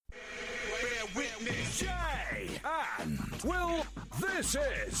Jay and Will. This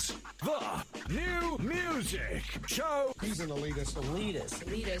is the New Music Show. He's an elitist.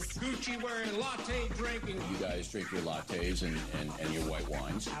 Gucci wearing, latte drinking. You guys drink your lattes and your white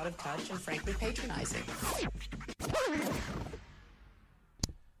wines. Out of touch and frankly patronizing.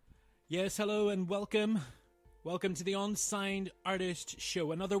 Yes, hello and welcome. Welcome to the Unsigned Artist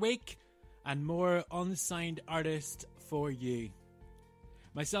Show. Another week and more unsigned artists for you.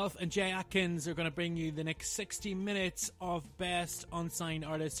 Myself and Jay Atkins are going to bring you the next 60 minutes of best unsigned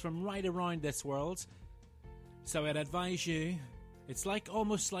artists from right around this world. So I'd advise you, it's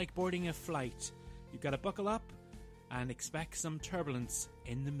almost like boarding a flight. You've got to buckle up and expect some turbulence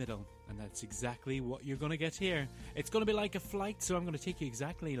in the middle. And that's exactly what you're going to get here. It's going to be like a flight, so I'm going to take you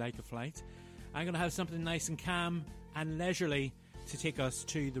exactly like a flight. I'm going to have something nice and calm and leisurely to take us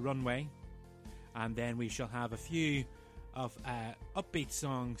to the runway. And then we shall have a few of upbeat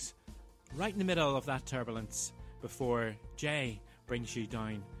songs right in the middle of that turbulence before Jay brings you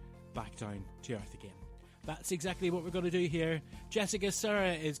back down to earth again. That's exactly what we're going to do here. Jessica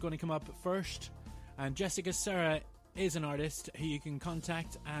Serra is going to come up first, and Jessica Serra is an artist who you can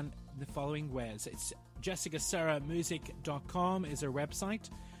contact and the following ways. It's jessicaserramusic.com is her website.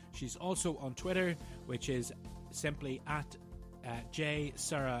 She's also on Twitter, which is simply at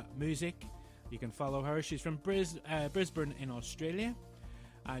jserramusic. You can follow her. She's from Brisbane in Australia.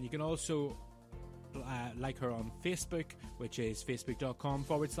 And you can also like her on Facebook, which is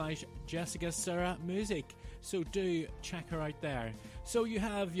facebook.com/Jessica Serra Music. So do check her out there. So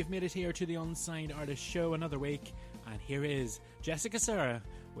you've made it here to the Unsigned Artist Show another week. And here is Jessica Serra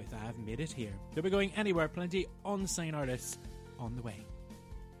with I've Made It Here. Don't be going anywhere. Plenty unsigned artists on the way.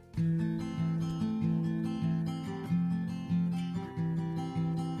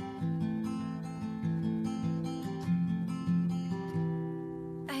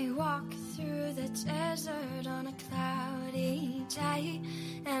 Desert on a cloudy day,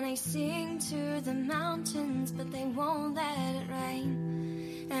 and I sing to the mountains, but they won't let it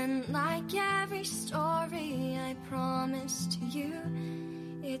rain. And like every story I promised to you,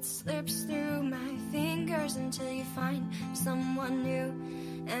 it slips through my fingers until you find someone new.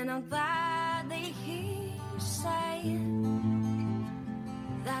 And I'll gladly hear you say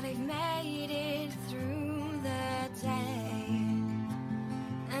that I've made it through the day.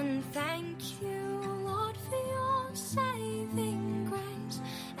 And thank you, Lord, for your saving grace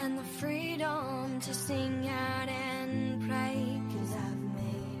and the freedom to sing out and pray. 'Cause I've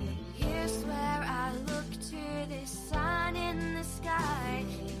made it. Here's where I look to the sun in the sky,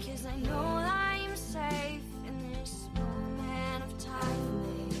 because I know I'm safe in this moment of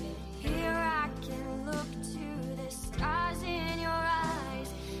time. Here I can look to the stars in your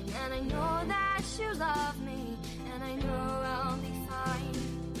eyes, and I know that you love me, and I know I'll be fine.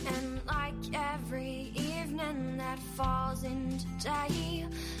 And like every evening that falls into day,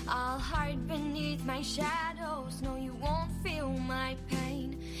 I'll hide beneath my shadows, no you won't feel my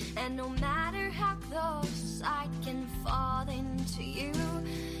pain. And no matter how close I can fall into you,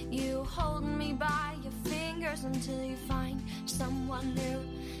 you hold me by your fingers until you find someone new.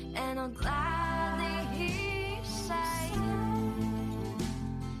 And I'll gladly hear you say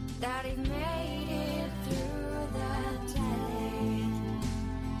that I've made it through the day.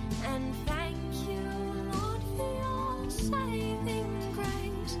 And thank you, Lord, for your saving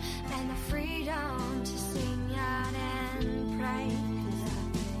grace and the freedom to sing out and pray.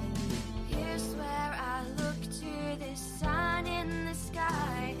 Here's where I look to the sun in the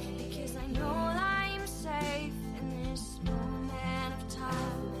sky, because I know I'm safe in this moment of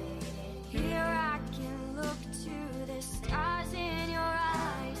time. Here I can look to the stars in your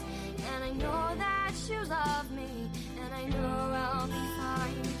eyes, and I know that you love me, and I know I'll be fine.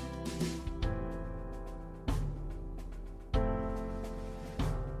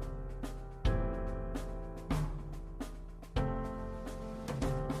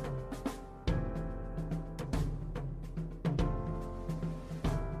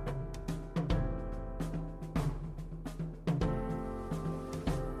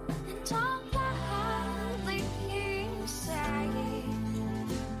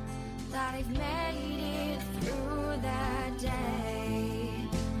 That I've made it through that day.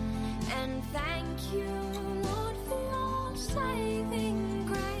 And thank you, Lord, for your saving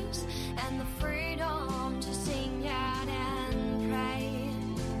grace and the freedom to sing out and pray.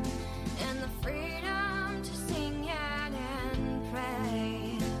 And the freedom to sing out and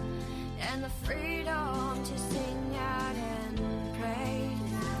pray. And the freedom to sing out and pray.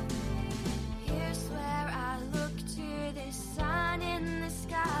 Here's where I look to the sun in the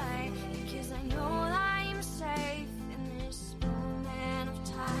sky, because I know I'm safe in this moment of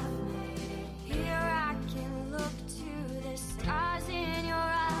time. Here I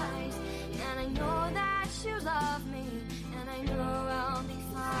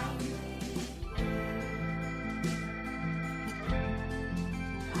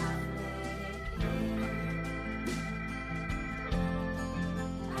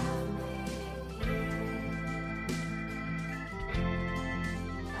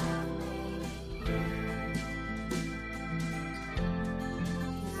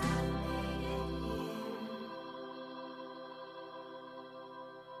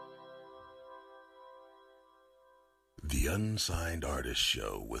The Unsigned Artist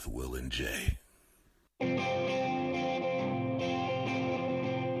Show with Will and Jay.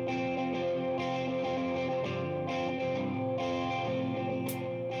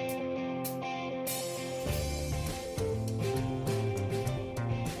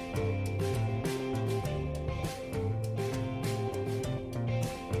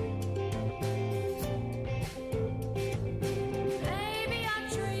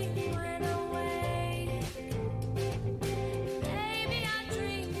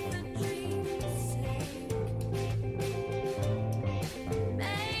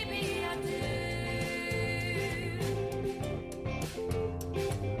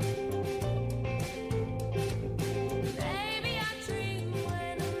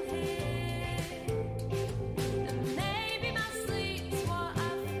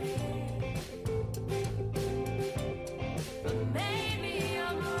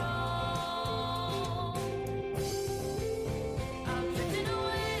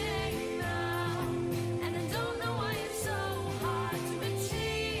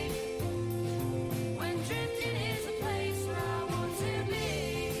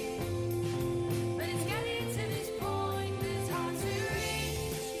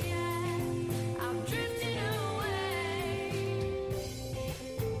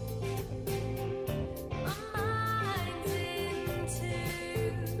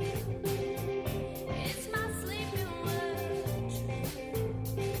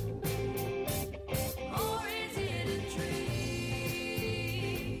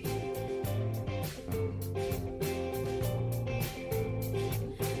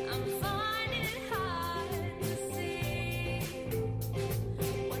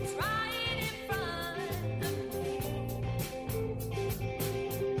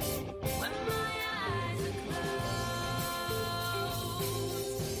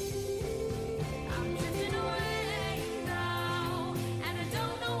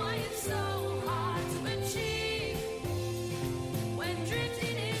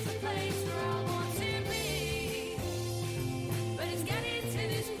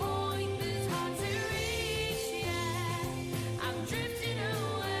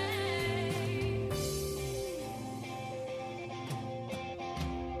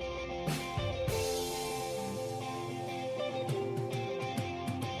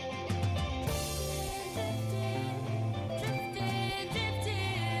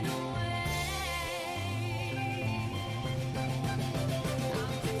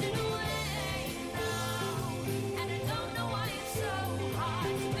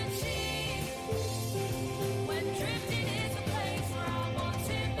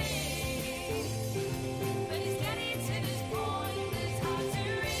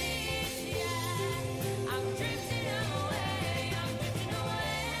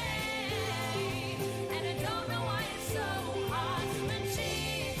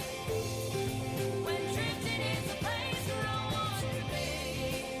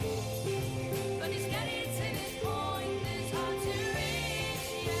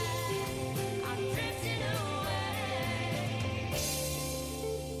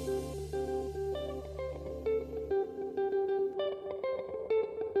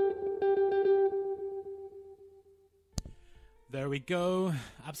 There we go.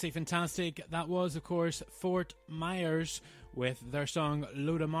 Absolutely fantastic. That was, of course, Fort Myers with their song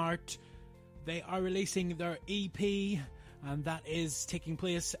Load 'Em Art. They are releasing their EP, and that is taking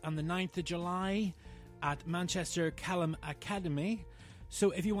place on the 9th of July at Manchester Callum Academy.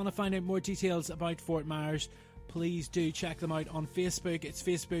 So if you want to find out more details about Fort Myers, please do check them out on Facebook. It's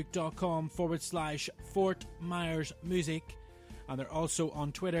facebook.com/Fort Myers Music. And they're also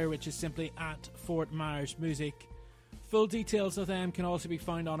on Twitter, which is simply at Fort Myers Music. Full details of them can also be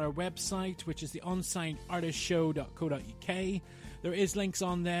found on our website, which is the unsignedartistshow.co.uk. There is links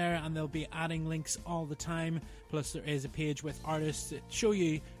on there, and they'll be adding links all the time. Plus, there is a page with artists that show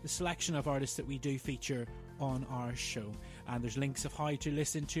you the selection of artists that we do feature on our show. And there's links of how to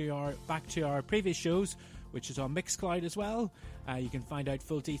listen to back to our previous shows, which is on Mixcloud as well. You can find out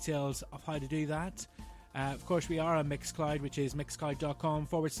full details of how to do that. Of course, we are on Mixcloud, which is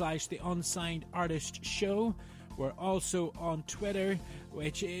mixcloud.com/the Unsigned Artist Show. We're also on Twitter,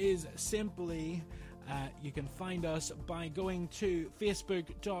 which is simply, you can find us by going to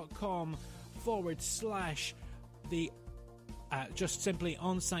facebook.com/the just simply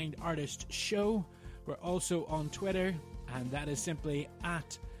Unsigned Artist Show. We're also on Twitter, and that is simply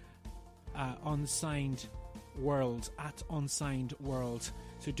at Unsigned World, at Unsigned World.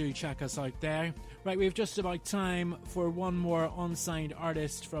 So do check us out there. Right, we have just about time for one more unsigned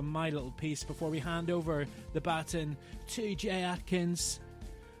artist from my little piece before we hand over the baton to Jay Atkins.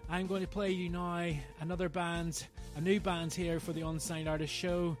 I'm going to play you now another band, a new band here for the Unsigned Artist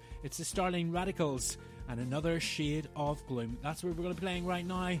Show. It's the Starling Radicals and Another Shade of Gloom. That's what we're going to be playing right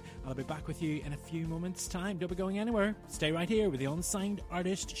now. I'll be back with you in a few moments' time. Don't be going anywhere. Stay right here with the Unsigned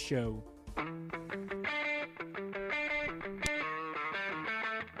Artist Show.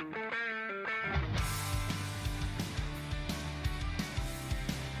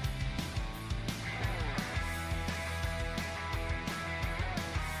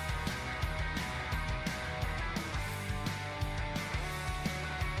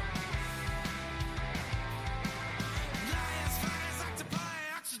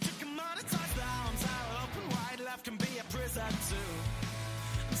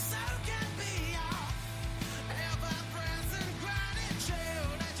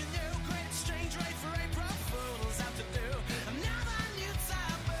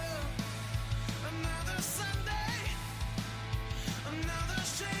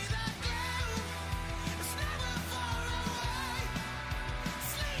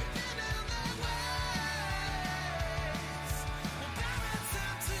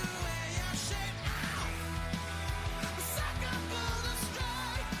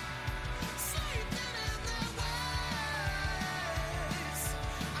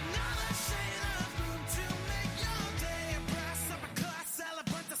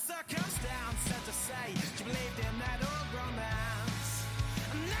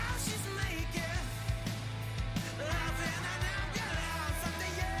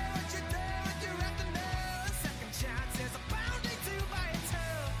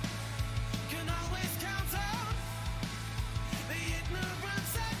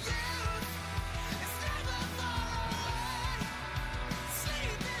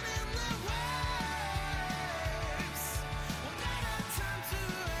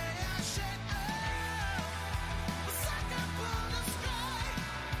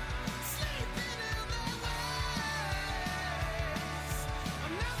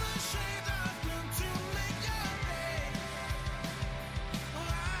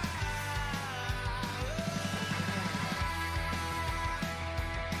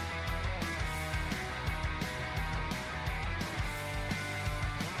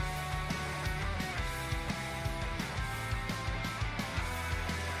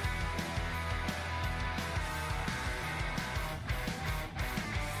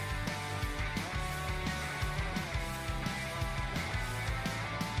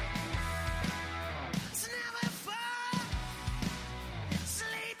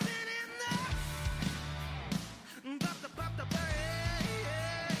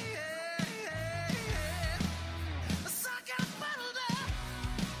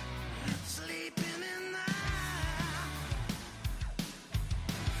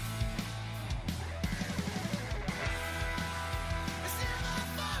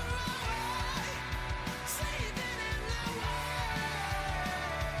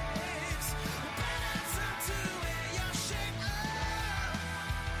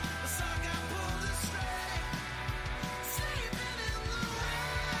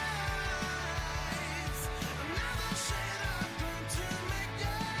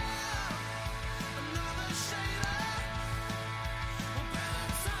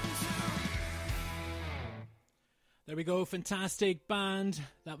 There we go, fantastic band.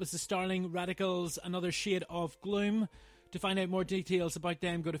 That was the Starling Radicals, Another Shade of Gloom. To find out more details about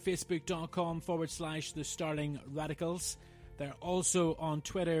them, go to facebook.com/the Starling Radicals. They're also on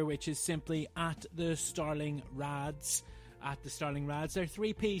Twitter, which is simply at the Starling Rads. At the Starling Rads. They're a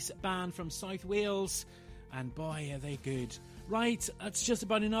three-piece band from South Wales, and boy, are they good. Right, that's just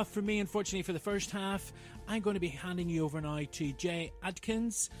about enough for me, unfortunately, for the first half. I'm going to be handing you over now to Jay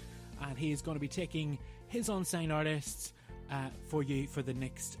Adkins, and he is going to be taking his Unsigned Artists for you for the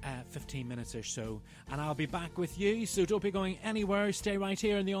next 15 minutes or so. And I'll be back with you, so don't be going anywhere. Stay right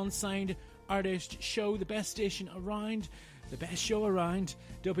here in the Unsigned Artist Show, the best station around, the best show around.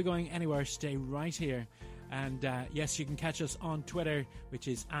 Don't be going anywhere, stay right here. And yes, you can catch us on Twitter, which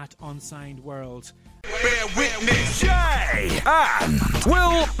is at UnsignedWorld. Bear witness, Jay and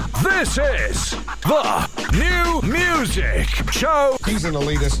Will. This is the New Music Show. He's an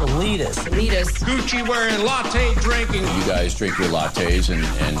elitist. Gucci wearing, latte drinking. You guys drink your lattes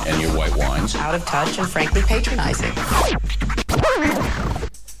and your white wines. Out of touch and frankly patronizing.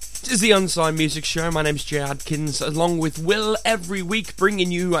 This is the Unsigned Music Show. My name's Jay Adkins, along with Will, every week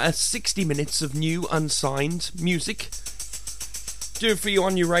bringing you 60 minutes of new unsigned music. Do it for you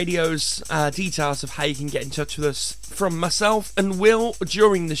on your radios. Details of how you can get in touch with us from myself and Will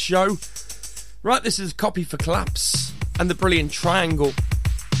during the show. Right, this is Copy for Collapse and the brilliant Triangle.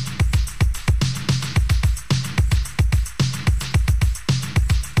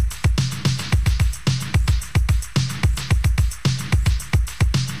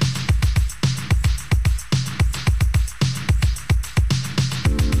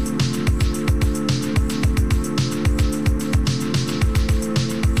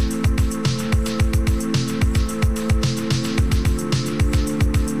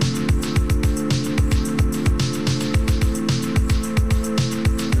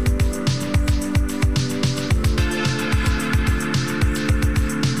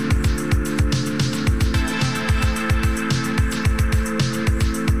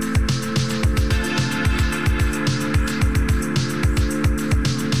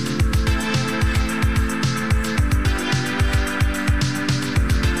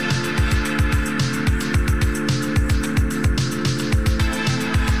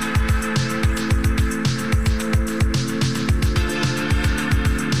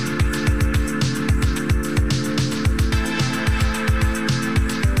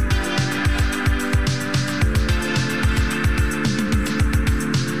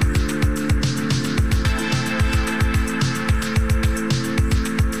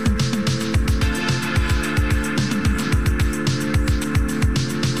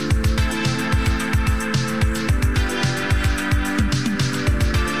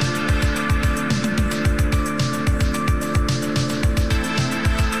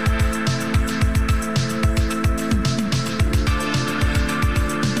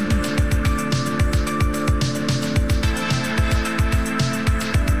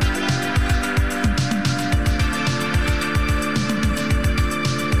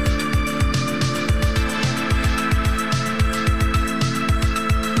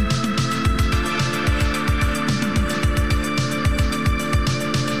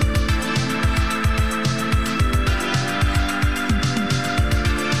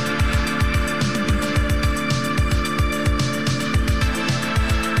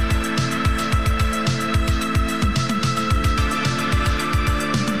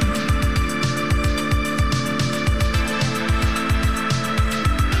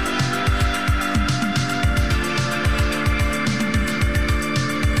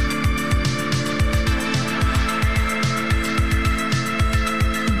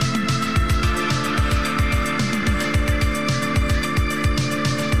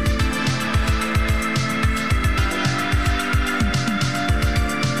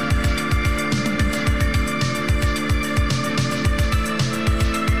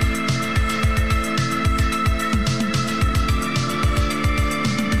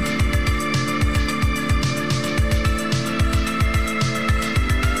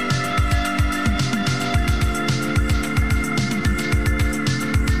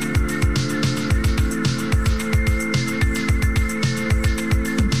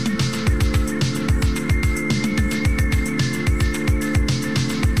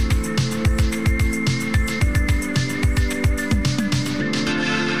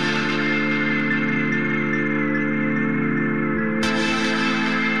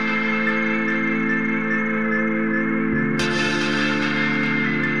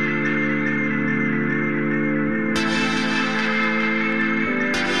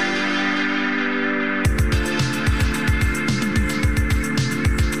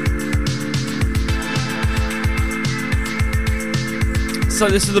 So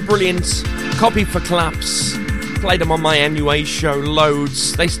this is a brilliant Copy for Collapse. Played them on my NUA show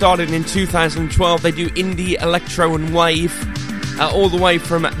loads. They started in 2012. They do indie, electro and wave, all the way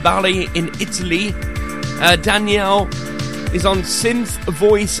from Bari in Italy. Daniel is on synth,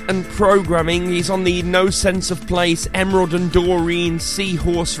 voice and programming. He's on the No Sense of Place, Emerald and Doreen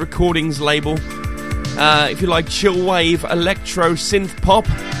Seahorse Recordings label. If you like chill wave, electro, synth pop,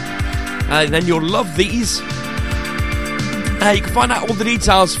 then you'll love these. You can find out all the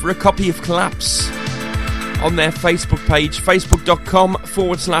details for a Copy of Collapse on their Facebook page,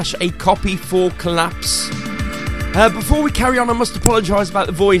 facebook.com/A Copy for Collapse. Before we carry on, I must apologise about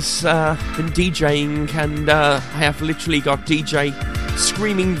the voice. Been DJing and I have literally got DJ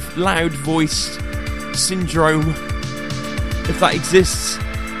screaming loud voice syndrome, if that exists.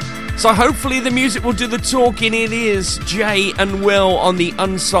 So hopefully the music will do the talking. It is Jay and Will on the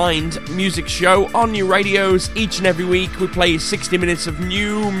Unsigned Music Show on your radios. Each and every week we play 60 minutes of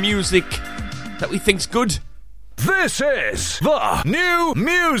new music that we think's good. This is the New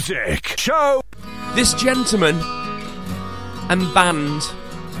Music Show. This gentleman and band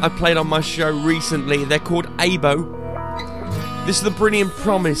I played on my show recently, they're called Abo. This is the brilliant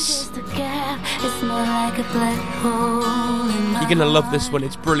Promise. You're gonna love this one,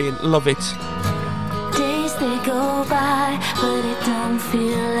 it's brilliant, love it. Days they go by, but it don't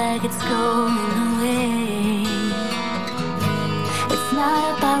feel like it's going away. It's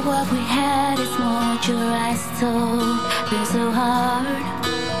not about what we had, it's more what your eyes told. They're so hard.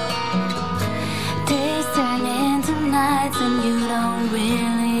 Days turn into nights and you don't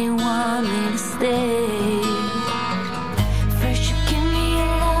really want me to stay. First you give me your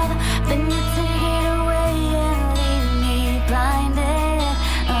love, then you take it away and leave me blinded.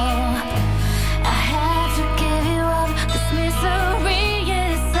 Oh, I had to give you up, this misery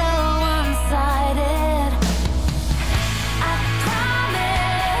is so one-sided. I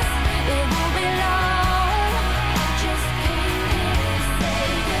promise it won't be long, just keep me safe.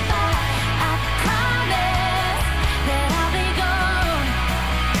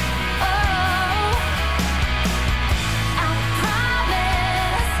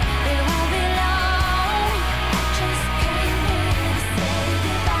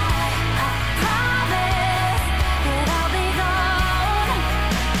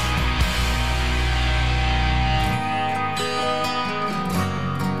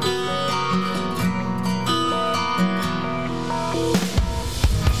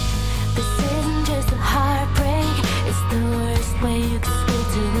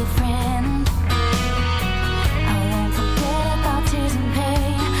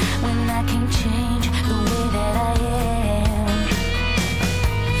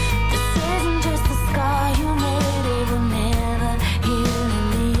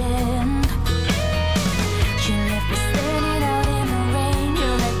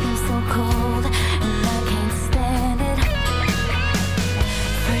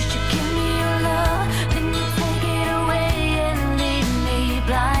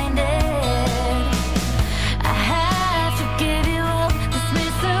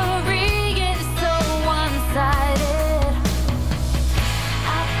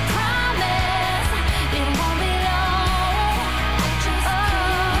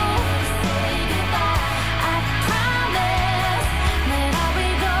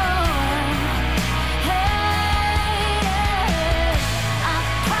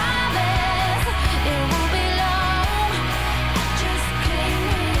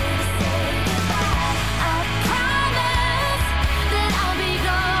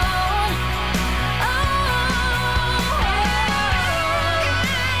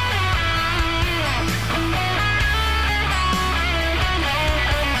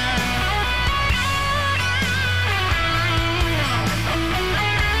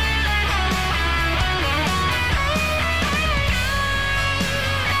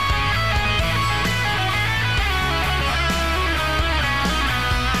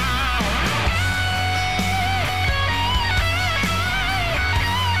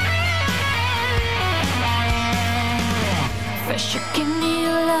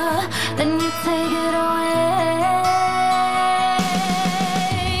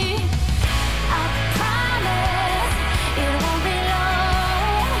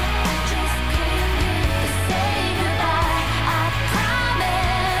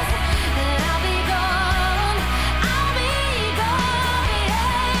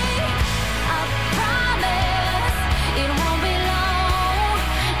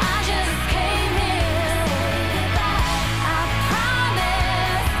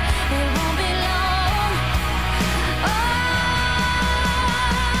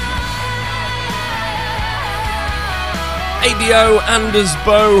 ABO, Anders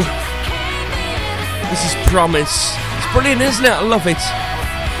Bow. This is Promise. It's brilliant, isn't it? I love it.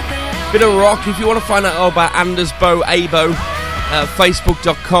 Bit of rock. If you want to find out all about Anders Bow, ABO,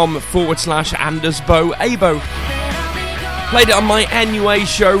 facebook.com/Anders Bow, ABO. Played it on my NUA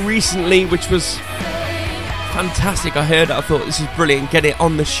show recently, which was fantastic. I heard it, I thought this is brilliant. Get it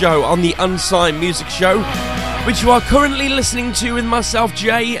on the show, on the Unsigned Music Show, which you are currently listening to with myself,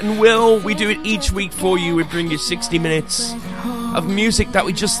 Jay and Will. We do it each week for you. We bring you 60 minutes of music that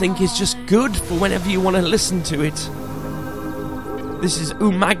we just think is just good for whenever you want to listen to it. This is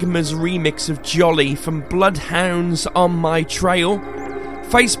Umagma's remix of Jolly from Bloodhounds on My Trail.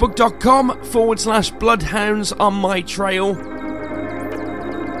 Facebook.com/Bloodhounds on My Trail.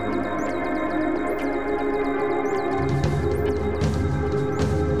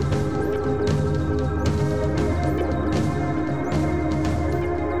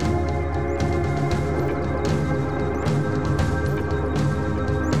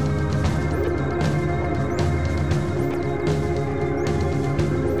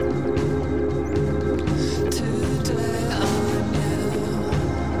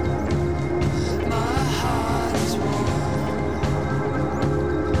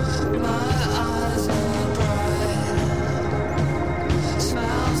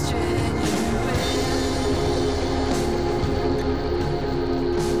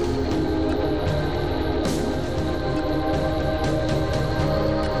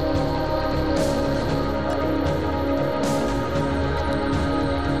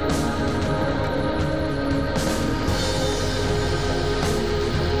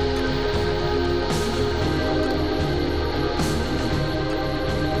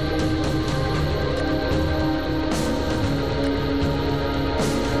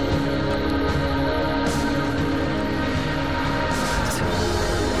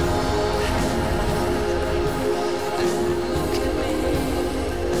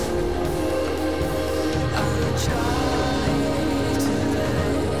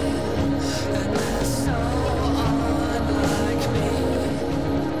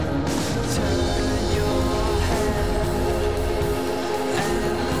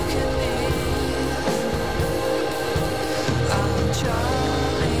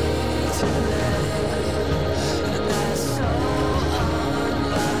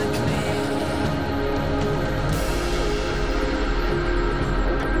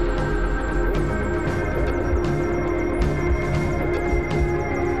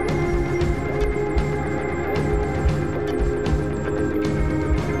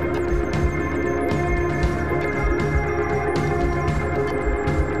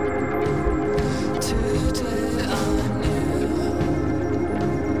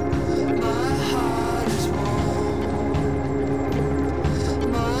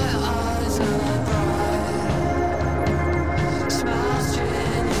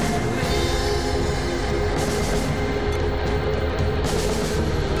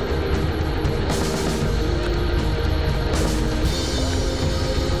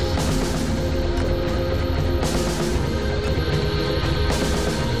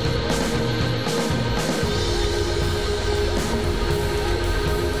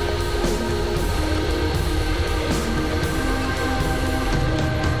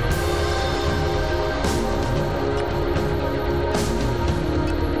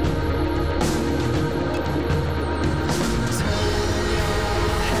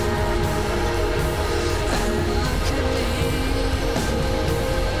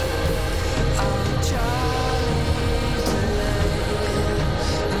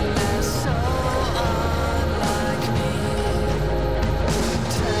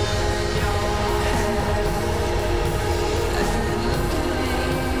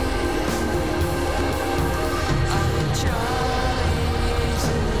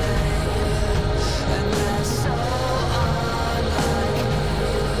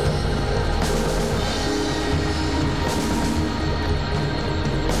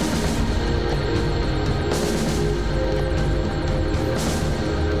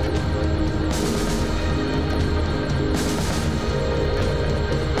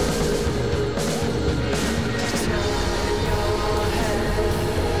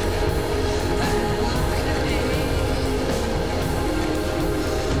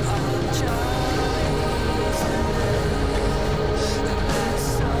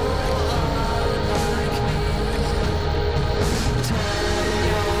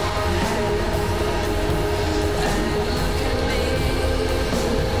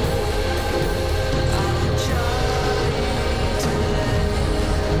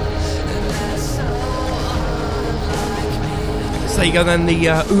 There you go then, the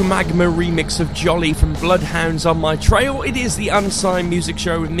Umagma remix of Jolly from Bloodhounds on My Trail. It is the Unsigned Music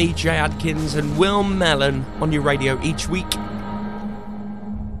Show with me, Jay Adkins, and Will Mellon on your radio each week.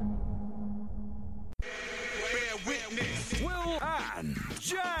 Will and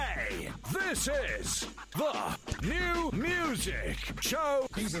Jay. This is the New Music Show.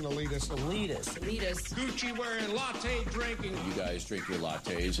 He's an elitist. Gucci wearing, latte drinking. You guys drink your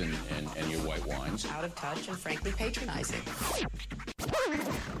lattes and your white wines. Out of touch and frankly patronizing.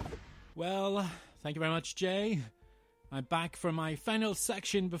 Well, thank you very much, Jay. I'm back for my final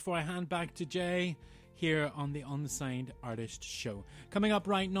section before I hand back to Jay here on the Unsigned Artist Show. Coming up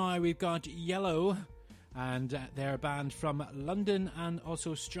right now, we've got Yellow, and they're a band from London and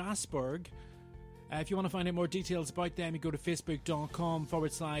also Strasbourg. If you want to find out more details about them, you go to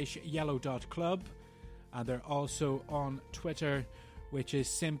facebook.com/yellow.club. And they're also on Twitter, which is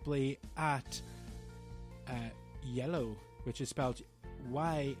simply at Yellow, which is spelled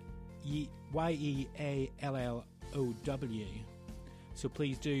YEALLOW. So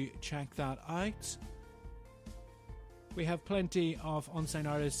please do check that out. We have plenty of unsigned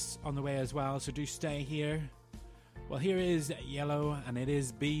artists on the way as well, so do stay here. Well, here is Yellow, and it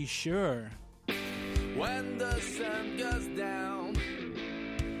is Be Sure. When the sun goes down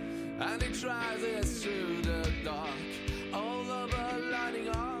and it tries us through the dark, all of our lighting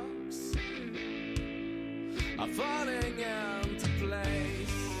arcs are falling into place.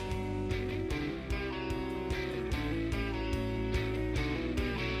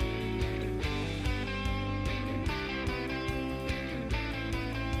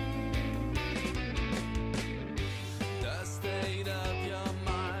 The state of your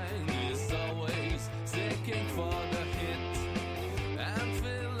mind is always seeking for the hit and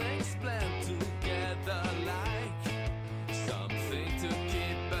feeling split together like something to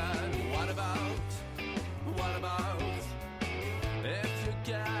keep. But what about if you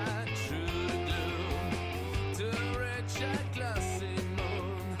get through the gloom to reach a glassy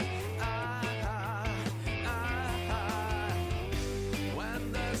moon?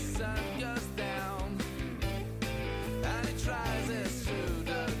 When the sun goes down and it rises through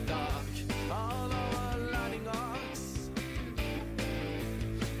the dark, all our lighting arcs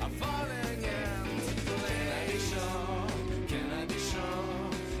are falling into place. Can I be sure? Can I be sure?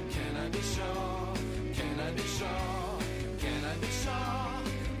 Can I be sure? Can I be sure?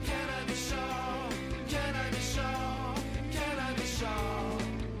 Can I be sure? Can I be sure? Can I be sure?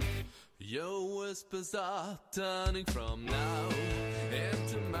 Your whispers are turning from now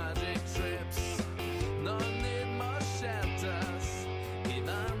into magic trips. No need more shelters,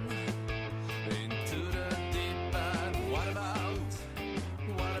 even into the deep end. What about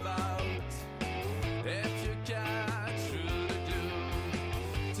if you get through the gloom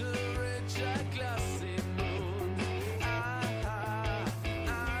to reach a glassy moon?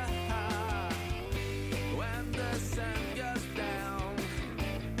 When the sun goes down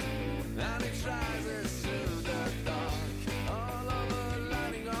and it rises through the dark, all over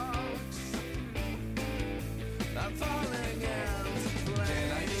lighting arcs are falling into place.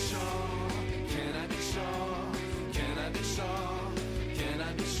 Can I be sure? Can I be sure? Can I be sure? Can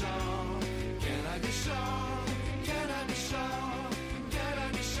I be sure? Can I be sure? Can I be sure? Can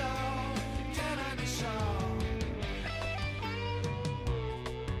I be sure? Can I be sure?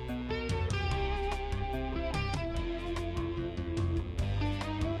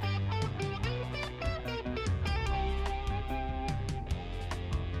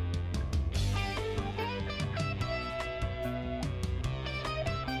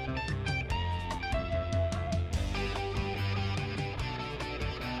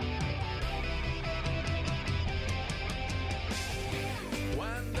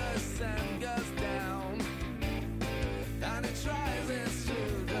 When the sun goes down and it rises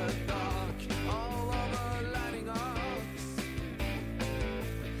through the dark, all of our lighting arcs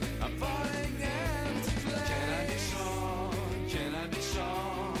are falling into place. Can I be sure? Can I be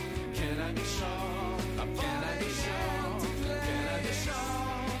sure? Can I be sure? Can I be sure?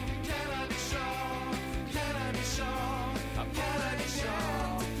 Can I be sure? Can I be sure? Can I be sure? Can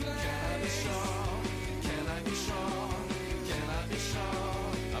I be sure? Can I be sure? Can I be sure? Can I be sure?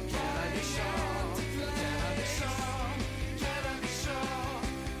 Can I be sure? Can I be sure? Can I be sure?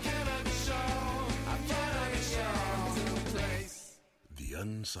 Can I be sure? Can I be sure? To place. The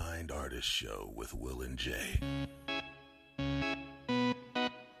Unsigned Artist Show with Will and Jay.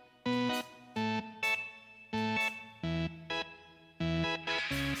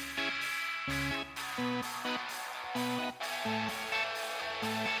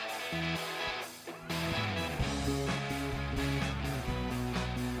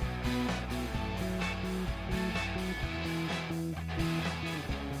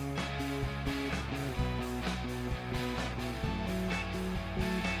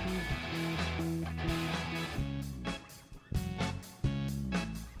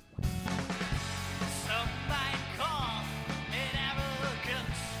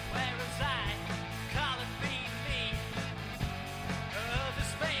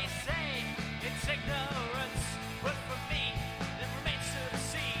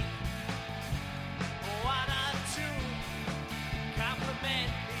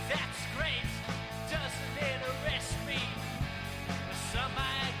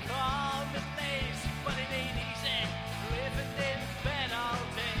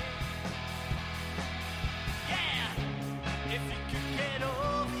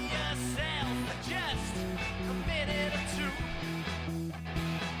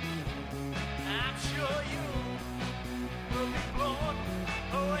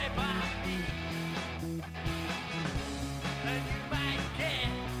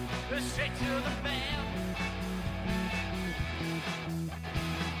 straight to the man.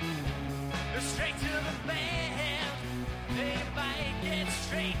 Straight to the man. They might get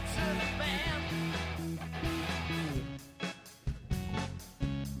straight to the man.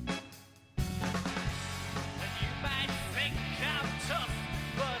 And you might think I'm tough,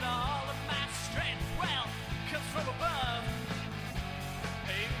 but all of my strength, well, comes from above.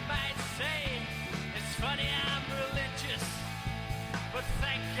 You might say it's funny I'm religious, but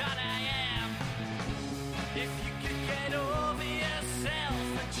thank God I am. If you could get over yourself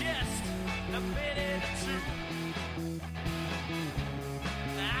and just a minute or two,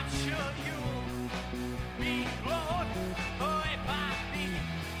 I'm sure you'll be blown away by me.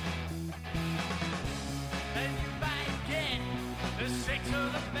 And you might get straight to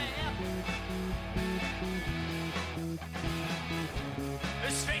the man.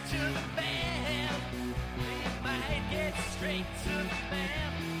 Straight to the man. You might get straight to the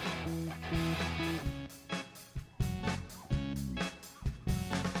man.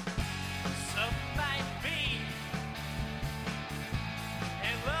 Some might be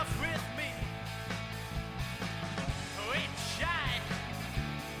in love with me, which I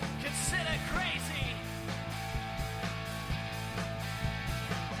consider crazy.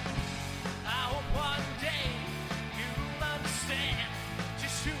 I hope one day you'll understand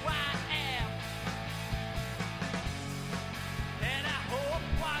just who I am. And I hope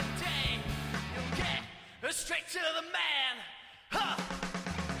one day you'll get straight to the man. Huh!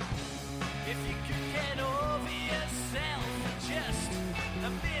 If you could get over yourself for just a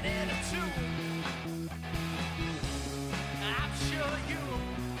minute or two, I'm sure you'll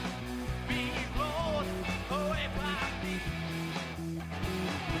be blown away by me.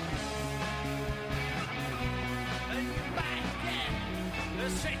 And you might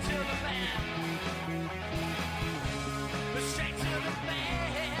get straight to the man. Straight to the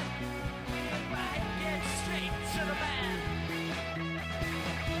man. You might get straight to the man.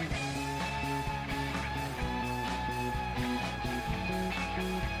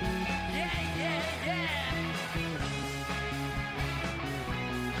 Yeah, yeah, yeah.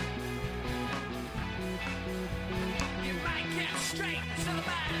 You might get straight to the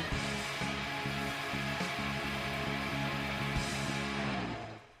man.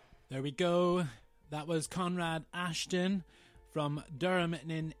 There we go. That was Conrad Ashton from Durham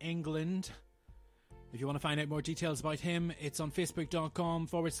in England. If you want to find out more details about him, it's on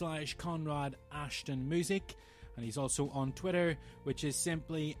facebook.com/Conrad Ashton Music. And he's also on Twitter, which is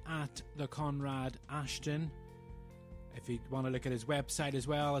simply @the Conrad Ashton. If you want to look at his website as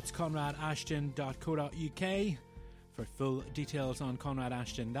well, it's conradashton.co.uk for full details on Conrad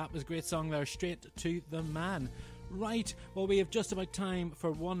Ashton. That was a great song there, Straight to the Man. Right, well, we have just about time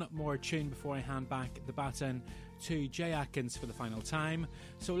for one more tune before I hand back the baton to Jay Atkins for the final time.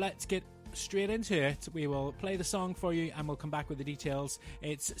 So let's get straight into it. We will play the song for you and we'll come back with the details.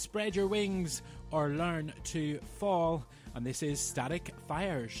 It's Spread Your Wings or Learn to Fall, and this is Static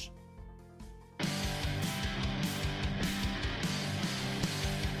Fires.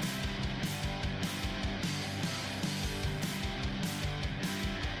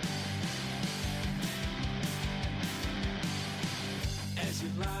 As you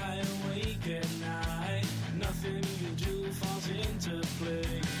lie awake at night, nothing you do falls into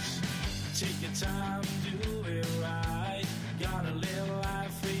place. Take your time, do it right. Gotta live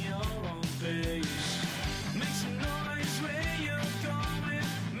life for your own pace. Make some noise where you're going.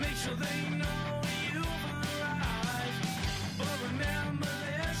 Make sure they know you've arrived. But remember,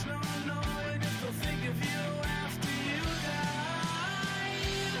 there's no knowing if they'll think of you after you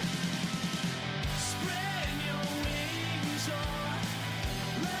died. Spread your wings or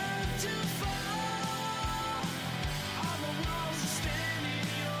learn to fall. All the walls are standing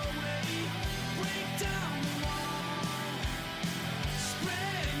your way. Break down the wall.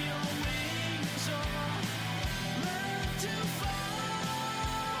 Spread your wings or learn to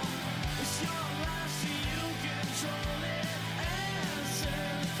fall. It's your life so you control it. Answer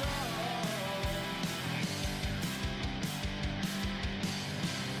the call.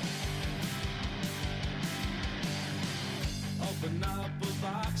 Open up a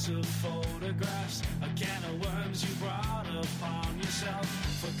box of photographs, a can of worms you brought upon yourself.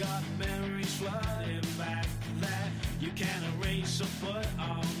 Forgotten memories flooding back that you can't erase or put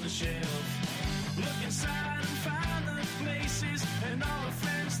on the shelf. Look inside and find the places and all the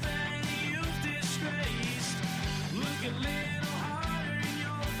friends that you've disgraced. Look a little harder and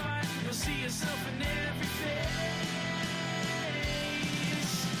you'll find you'll see yourself in every face.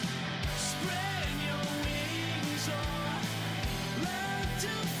 Spread your wings or learn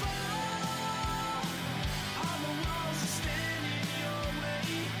to fall. All the walls are standing your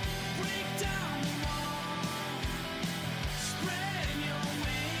way.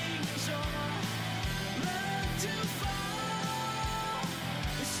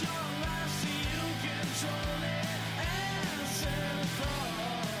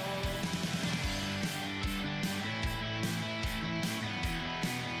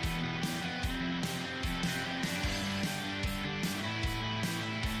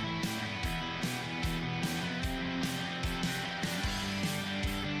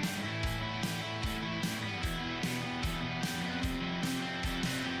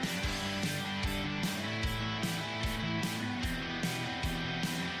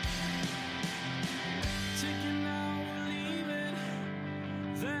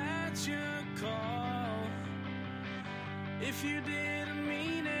 such a call. If you didn't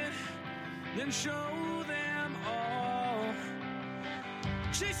mean it, then show them all.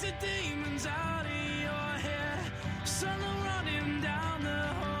 Chase the demons out of your head, sun running down the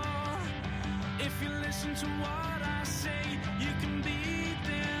hall. If you listen to what I say, you can beat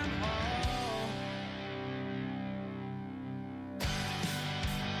them all.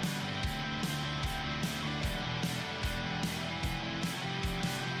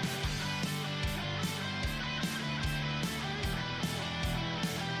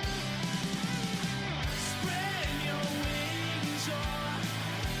 Spread your wings or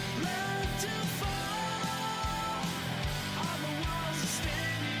learn to fall. All the walls that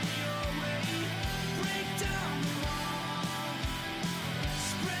stand in your way, break down the wall.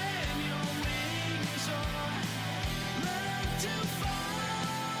 Spread your wings or learn to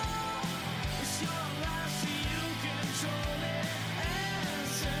fall. It's your life so you control it.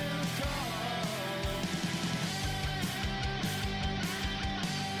 Answer the call.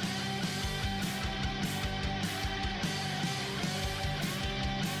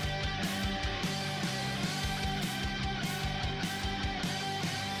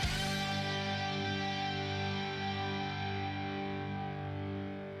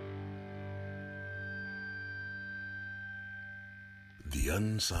 The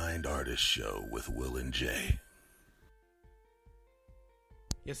Unsigned Artist Show with Will and Jay.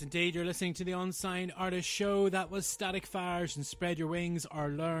 Yes, indeed, you're listening to the Unsigned Artist Show. That was Static Fires and Spread Your Wings or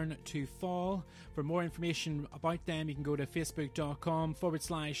Learn to Fall. For more information about them, you can go to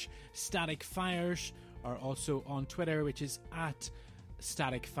facebook.com/Static Fires, or also on Twitter, which is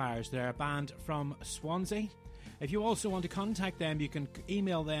 @Static Fires. They're a band from Swansea. If you also want to contact them, you can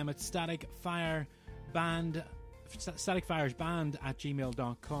email them at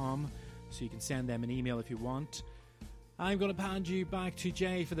staticfiresband@gmail.com, so you can send them an email if you want. I'm going to hand you back to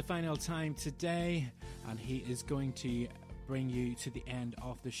Jay for the final time today, and he is going to bring you to the end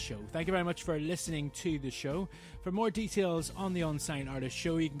of the show. Thank you very much for listening to the show. For more details on the Unsigned Artist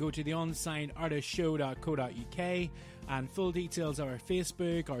Show, you can go to theunsignedartistshow.co.uk, and full details of our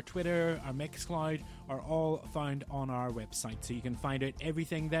Facebook, our Twitter, our Mixcloud are all found on our website, so you can find out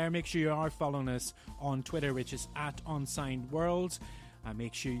everything there. Make sure you are following us on Twitter, which is @UnsignedWorld. And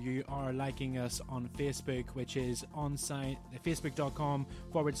make sure you are liking us on Facebook, which is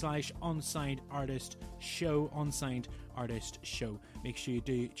facebook.com/Unsigned Artist Show. Unsigned Artist Show. Make sure you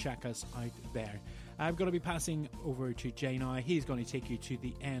do check us out there. I'm going to be passing over to Jay now. He's going to take you to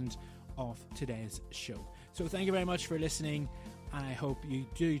the end of today's show. So thank you very much for listening, and I hope you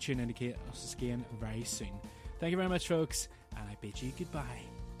do tune in to us again very soon. Thank you very much, folks, and I bid you goodbye.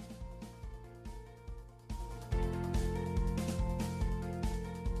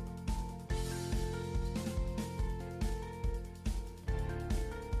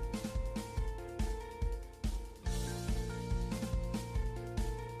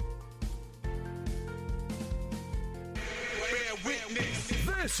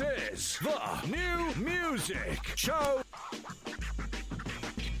 This is the New Music Show.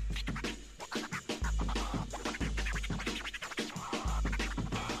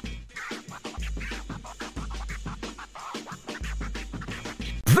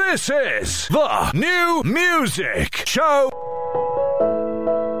 This is the New Music Show.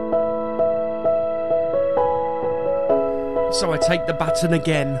 So I take the baton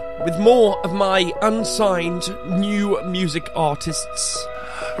again with more of my unsigned new music artists.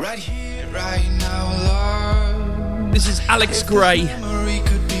 Right here, right now, Lord. This is Alex Gray. Memory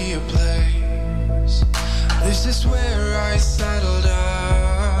could be a place. This is where I settle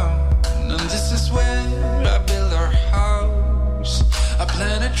down, and this is where I build our house. I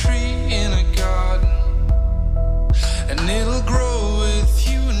plant a tree in a garden, and it'll grow with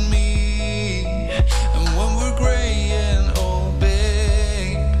you and me. And when we're gray and old,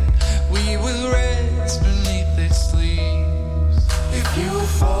 babe, we will rest beneath its leaves. If you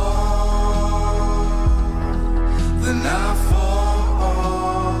fall, then I fall.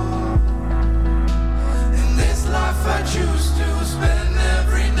 In this life I choose to spend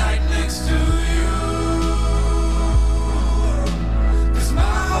every night next to you. 'Cause my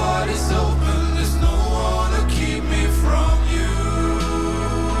heart is open, there's no one to keep me from you.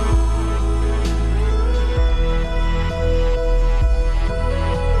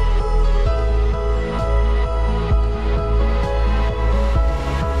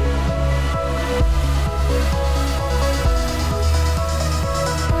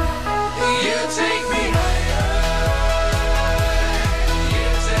 You take me higher, you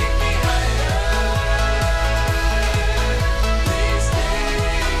take me higher. Please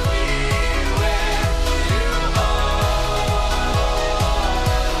take me where you are.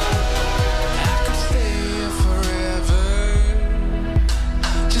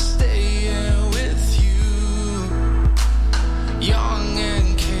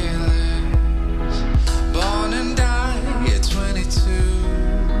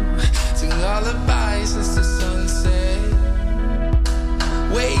 lullaby since the sunset,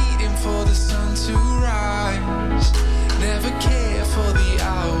 waiting for the sun to rise. Never care for the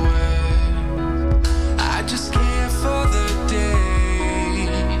hours, I just care for the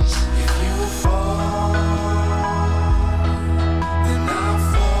days. If you fall, then I'll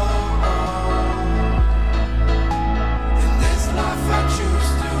fall. In this life I choose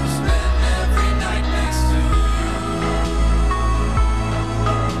to spend every night next to you.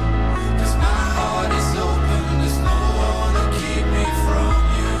 'Cause my heart is open, there's no one to keep me from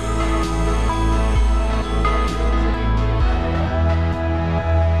you.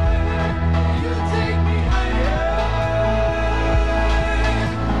 You take me higher,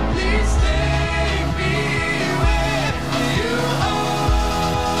 please take me where you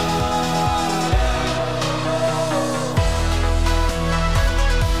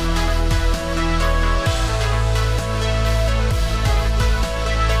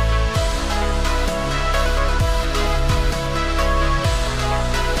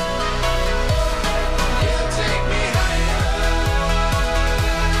You take me higher,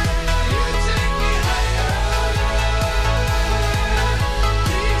 you take me higher,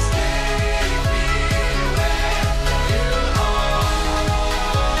 please take me where you are.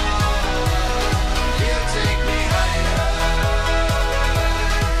 You take me higher,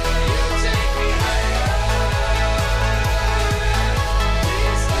 you take me higher,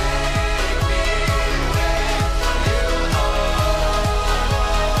 please take me where you are.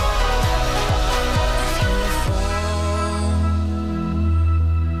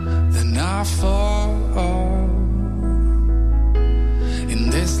 Then I fall. In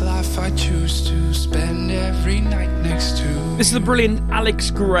this life I choose to spend every night next to. This is the brilliant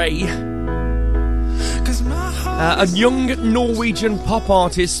Alex Gray, 'Cause my heart a young Norwegian pop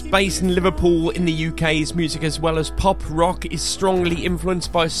artist based in Liverpool in the UK. His music, as well as pop rock, is strongly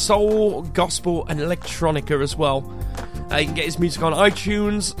influenced by soul, gospel and electronica as well. You can get his music on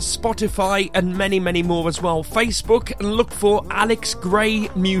iTunes, Spotify and many, many more as well. Facebook, and look for Alex Gray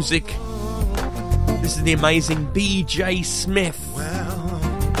Music. This is the amazing BJ Smith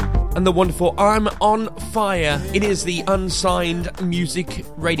and the wonderful I'm on Fire. It is the Unsigned Music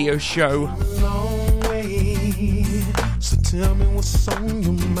Radio Show. Long way. So tell me what's on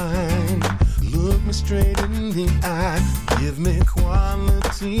your mind. Look me straight in the eye. Give me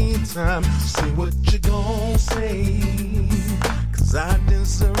quality time. Say what you gon' say. 'Cause I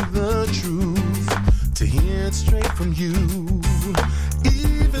deserve the truth. To hear it straight from you.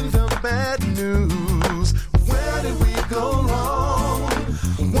 Even the bad news. Where did we go wrong?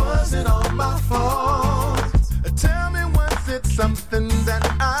 Was it all my fault? Tell me, was it something that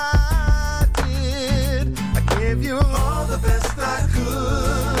I did? I gave you all the best I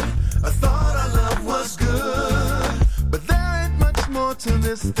could. I thought our love was good. But there ain't much more to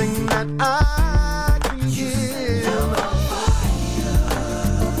this thing that I can give.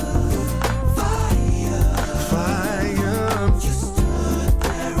 Fire. You stood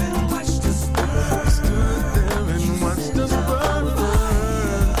there and watched us burn. Stood there and watched us burn.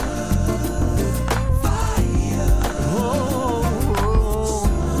 Fire. Oh.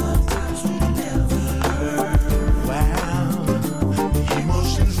 Sometimes we never learn. Wow.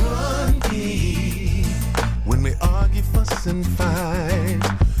 Emotions run deep. When we argue, fuss and fight,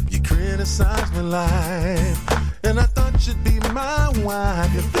 you criticize my life. And I thought you'd be my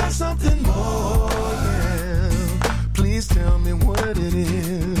wife. If there's something more, yeah, please tell me what it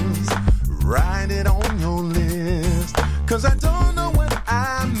is. Write it on your list. 'Cause I don't know what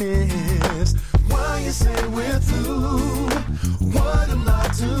I missed. Why you say we're through? What am I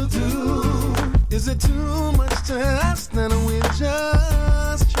to do? Is it too much to ask that we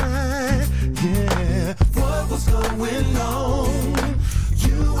just try? Yeah, what was going on?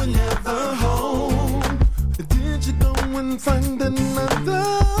 You were never home. Did you go and find another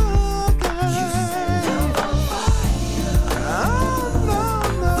guy? Oh, no,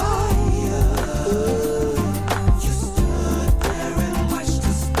 no. You stood there and watched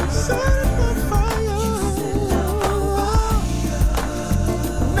us burn. Set my fire. You set love on fire.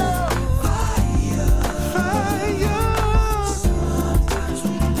 No. Fire. Sometimes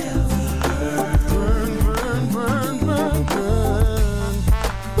we never learn. Burn, burn, burn, burn, burn.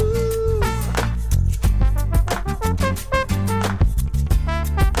 Ooh.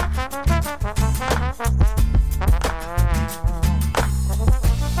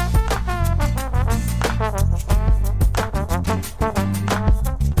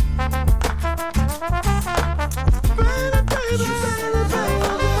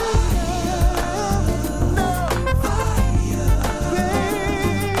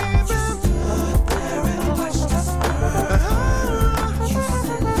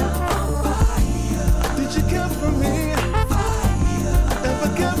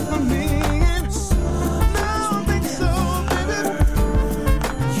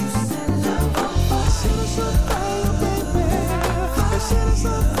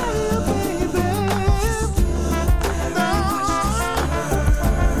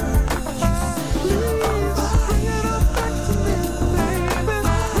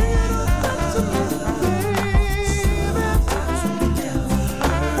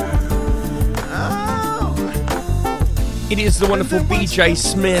 It is the wonderful BJ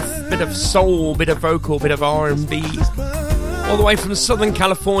Smith. Bit of soul, bit of vocal, bit of R&B. All the way from Southern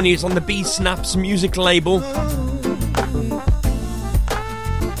California. It's on the B Snaps music label.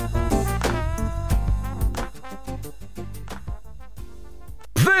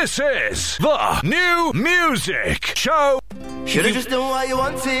 This is the New Music Show. Should've just done what you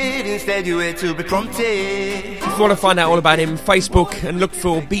wanted, instead you were to be prompted. If you want to find out all about him, Facebook and look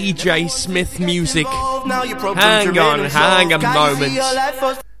for BJ Smith Music. Hang on a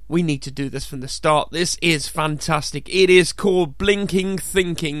moment. We need to do this from the start. This is fantastic. It is called Blinking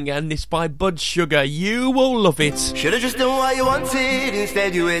Thinking, and it's by Bud Sugar. You will love it. Should've just done what you wanted,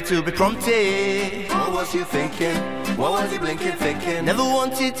 instead you were to be prompted. What was you thinking? What was you blinking thinking? Never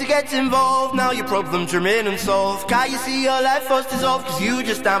wanted to get involved, now your problems remain unsolved. Can't you see your life was dissolved, cause you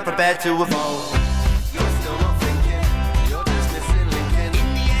just aren't prepared to evolve. You're still not thinking, you're just missing linking.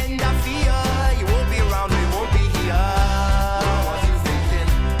 In the end I fear, you won't be around, we won't be here. What was you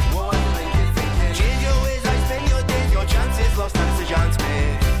thinking? What was you blinking thinking? Change your ways, I spend your days, your chances lost and the chance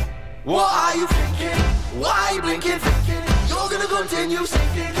made. What are you thinking? Why are you blinking thinking? You're gonna continue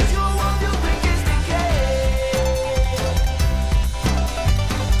sinking, cause you're one you think is thinking.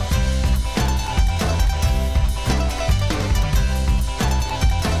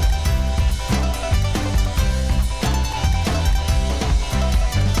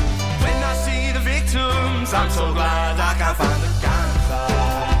 I'm so glad I can find the answer.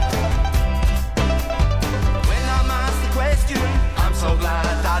 When I'm asked the question, I'm so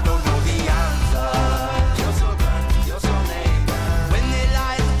glad I don't know the answer. You're so glad, you're so naked. When they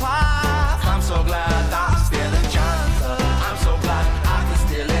light the path, I'm so glad that I'm still a chance. I'm so glad I can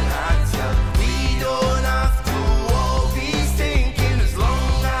still enhance you. We don't have to always thinking, as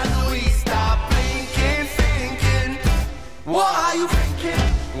long as we stop blinking, thinking. What are you thinking?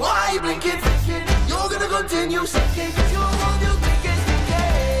 Why are you blinking, thinking? You're gonna continue sinking, cause you're all you think is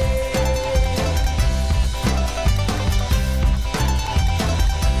thinking.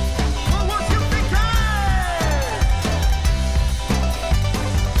 What was you thinking?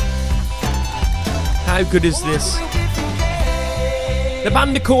 How good is this? The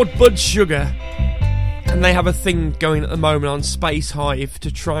band are called Bud Sugar, and they have a thing going at the moment on Space Hive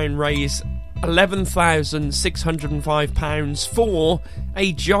to try and raise £11,605 for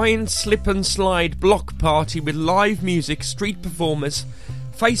a giant slip and slide block party with live music, street performers,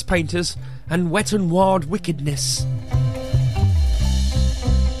 face painters, and wet and wild wickedness.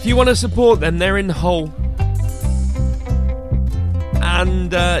 If you want to support them, they're in Hull.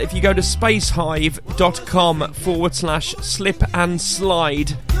 And if you go to spacehive.com/slip and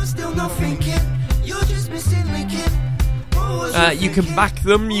slide, You're still not thinking, you're just missing linking. you can back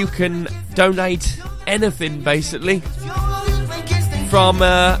them, you can donate anything basically, from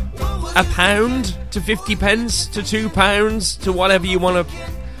 £1 to 50 pence to £2 to whatever you want to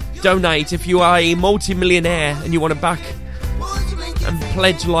donate. If you are a multi-millionaire and you want to back and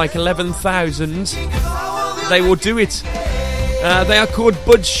pledge like 11,000, they will do it. They are called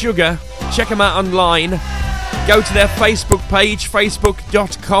Bud Sugar. Check them out online. Go to their Facebook page,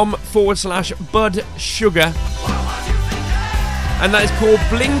 facebook.com/Bud Sugar. And that is called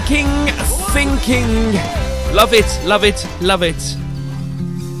Blinking Thinking. Love it, love it, love it.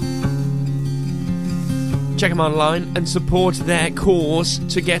 Check them online and support their cause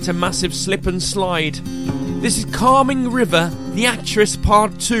to get a massive slip and slide. This is Calming River, The Actress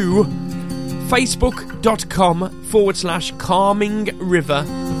Part 2. Facebook.com/Calming River.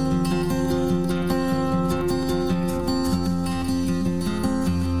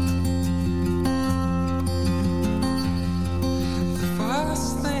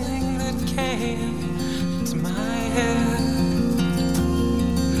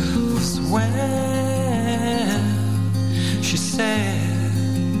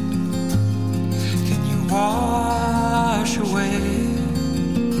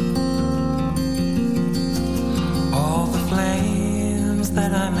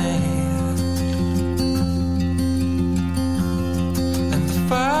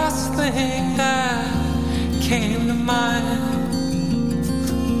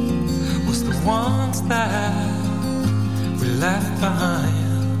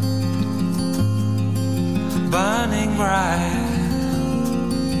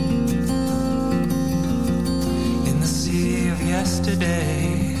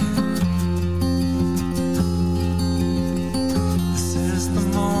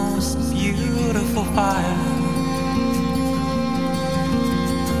 Beautiful fire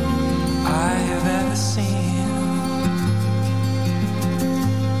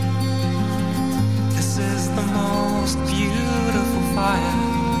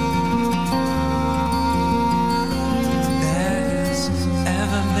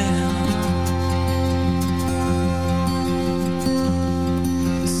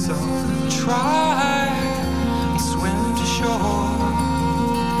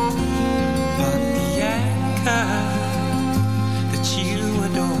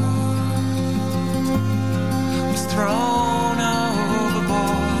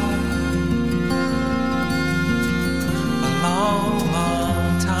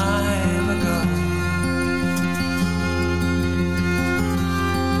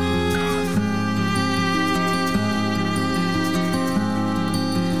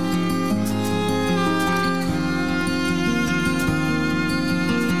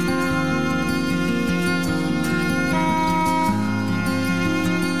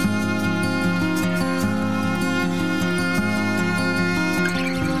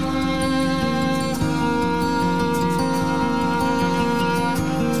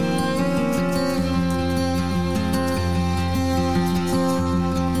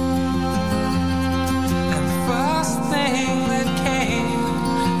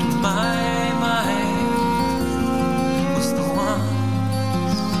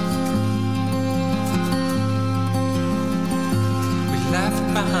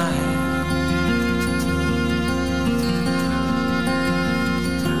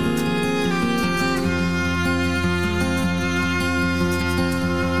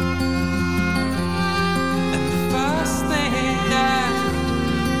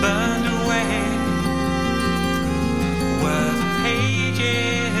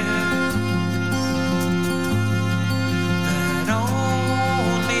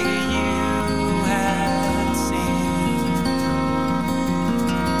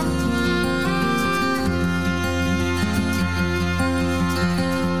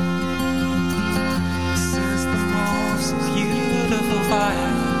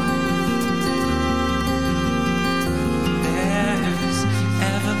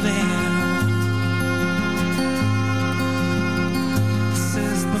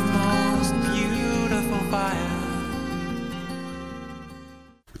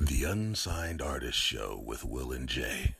Unsigned Artist Show with Will and Jay.